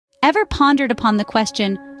Ever pondered upon the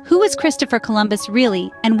question, who was Christopher Columbus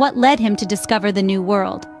really, and what led him to discover the New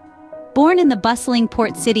World? Born in the bustling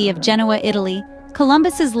port city of Genoa, Italy,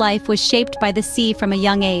 Columbus's life was shaped by the sea from a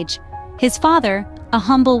young age. His father, a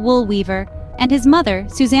humble wool weaver, and his mother,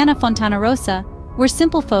 Susanna Fontanarossa, were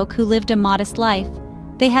simple folk who lived a modest life.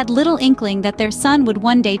 They had little inkling that their son would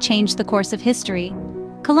one day change the course of history.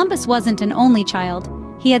 Columbus wasn't an only child.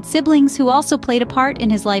 He had siblings who also played a part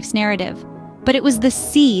in his life's narrative. But it was the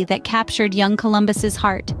sea that captured young Columbus's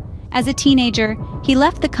heart. As a teenager, he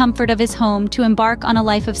left the comfort of his home to embark on a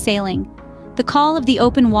life of sailing. The call of the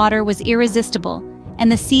open water was irresistible,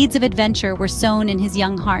 and the seeds of adventure were sown in his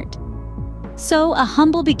young heart. So, a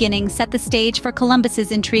humble beginning set the stage for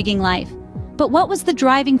Columbus's intriguing life. But what was the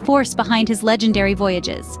driving force behind his legendary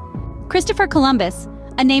voyages? Christopher Columbus,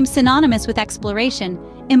 a name synonymous with exploration,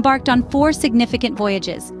 embarked on 4 significant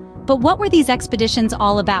voyages. But what were these expeditions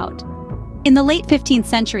all about? In the late 15th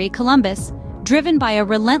century, Columbus, driven by a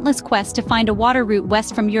relentless quest to find a water route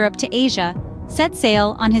west from Europe to Asia, set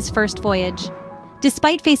sail on his first voyage.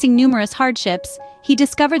 Despite facing numerous hardships, he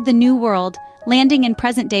discovered the New World, landing in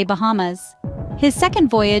present-day Bahamas. His second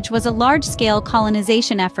voyage was a large-scale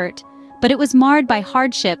colonization effort, but it was marred by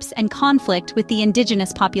hardships and conflict with the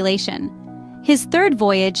indigenous population. His third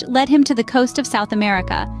voyage led him to the coast of South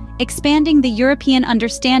America, expanding the European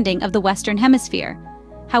understanding of the Western Hemisphere.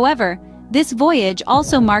 However, this voyage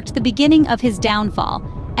also marked the beginning of his downfall,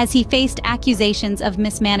 as he faced accusations of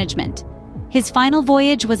mismanagement. His final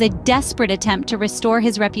voyage was a desperate attempt to restore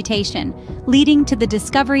his reputation, leading to the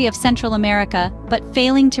discovery of Central America, but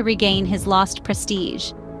failing to regain his lost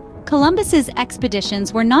prestige. Columbus's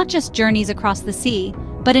expeditions were not just journeys across the sea,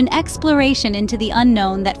 but an exploration into the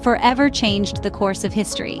unknown that forever changed the course of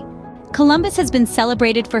history. Columbus has been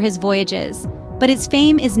celebrated for his voyages, but his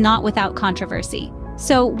fame is not without controversy.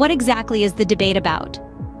 So, what exactly is the debate about?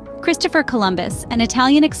 Christopher Columbus, an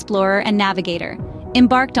Italian explorer and navigator,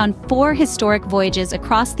 embarked on 4 historic voyages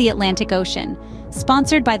across the Atlantic Ocean,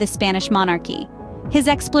 sponsored by the Spanish monarchy. His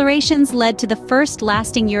explorations led to the first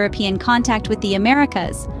lasting European contact with the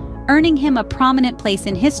Americas, earning him a prominent place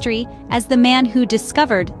in history as the man who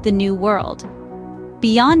discovered the New World.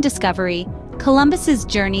 Beyond discovery, Columbus's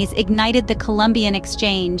journeys ignited the Columbian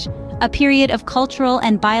Exchange, a period of cultural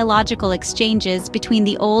and biological exchanges between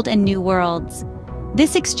the Old and New Worlds.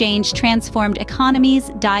 This exchange transformed economies,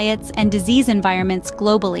 diets, and disease environments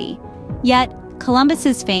globally. Yet,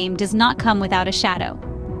 Columbus's fame does not come without a shadow.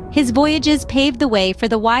 His voyages paved the way for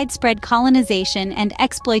the widespread colonization and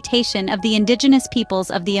exploitation of the indigenous peoples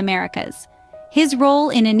of the Americas. His role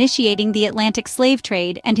in initiating the Atlantic slave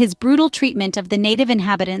trade and his brutal treatment of the native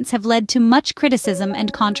inhabitants have led to much criticism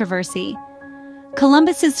and controversy.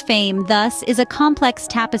 Columbus's fame, thus, is a complex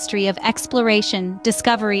tapestry of exploration,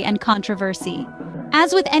 discovery, and controversy.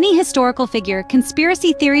 As with any historical figure,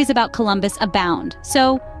 conspiracy theories about Columbus abound.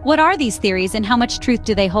 So, what are these theories and how much truth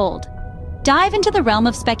do they hold? Dive into the realm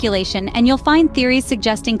of speculation and you'll find theories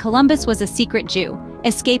suggesting Columbus was a secret Jew,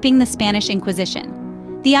 escaping the Spanish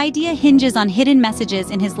Inquisition. The idea hinges on hidden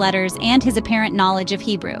messages in his letters and his apparent knowledge of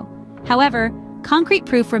Hebrew. However, concrete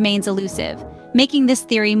proof remains elusive, making this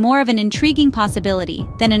theory more of an intriguing possibility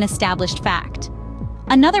than an established fact.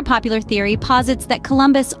 Another popular theory posits that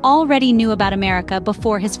Columbus already knew about America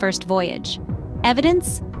before his first voyage.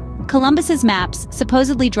 Evidence? Columbus's maps,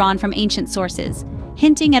 supposedly drawn from ancient sources,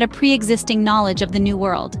 hinting at a pre-existing knowledge of the New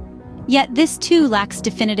World. Yet this too lacks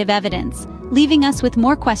definitive evidence, leaving us with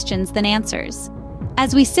more questions than answers.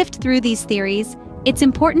 As we sift through these theories, it's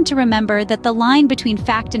important to remember that the line between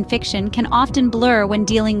fact and fiction can often blur when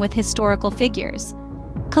dealing with historical figures.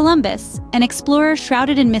 Columbus, an explorer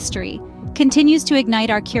shrouded in mystery, continues to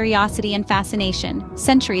ignite our curiosity and fascination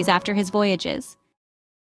centuries after his voyages.